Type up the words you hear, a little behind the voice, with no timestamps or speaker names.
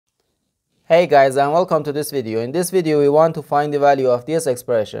Hey guys, and welcome to this video. In this video we want to find the value of this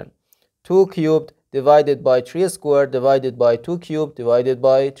expression 2 cubed divided by 3 squared divided by 2 cubed divided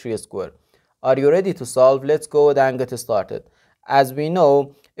by 3 squared. Are you ready to solve? Let's go ahead and get started. As we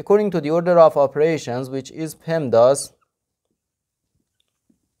know, according to the order of operations, which is PEMDAS,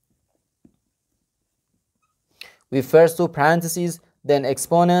 we first do parentheses, then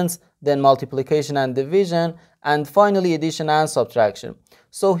exponents, then multiplication and division, and finally addition and subtraction.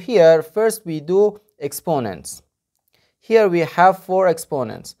 So here first we do exponents. Here we have 4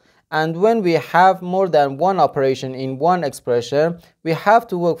 exponents, and when we have more than one operation in one expression, we have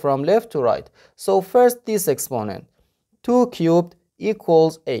to work from left to right. So first this exponent, 2 cubed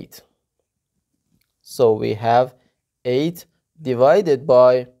equals 8. So we have 8 divided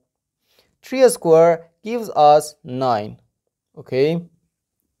by 3 square gives us 9. Okay,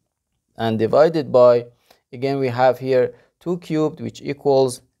 and divided by, again we have here 2 cubed, which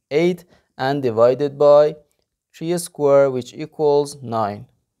equals 8, and divided by 3 square, which equals 9.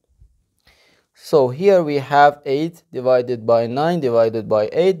 So here we have 8 divided by 9 divided by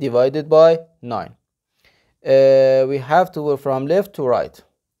 8 divided by 9. We have to go from left to right.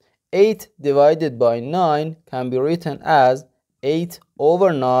 8 divided by 9 can be written as 8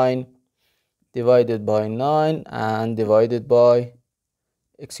 over 9 divided by 9 and divided by,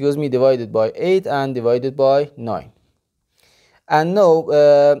 divided by 8 and divided by 9. And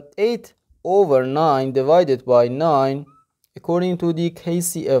now 8 over 9 divided by 9, according to the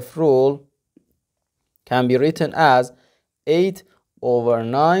KCF rule, can be written as 8 over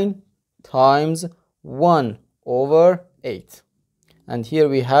 9 times 1 over 8. And here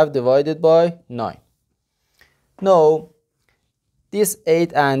we have divided by 9. Now this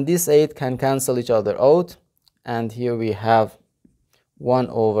 8 and this 8 can cancel each other out, and here we have 1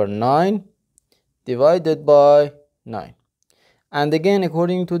 over 9 divided by 9. And again,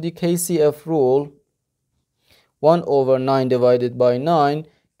 according to the KCF rule, 1 over 9 divided by 9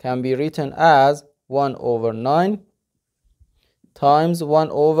 can be written as 1 over 9 times 1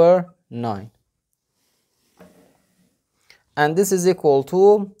 over 9. And this is equal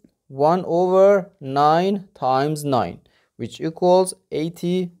to 1 over 9 times 9, which equals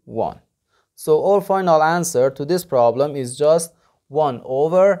 81. So our final answer to this problem is just 1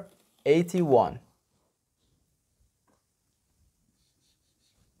 over 81.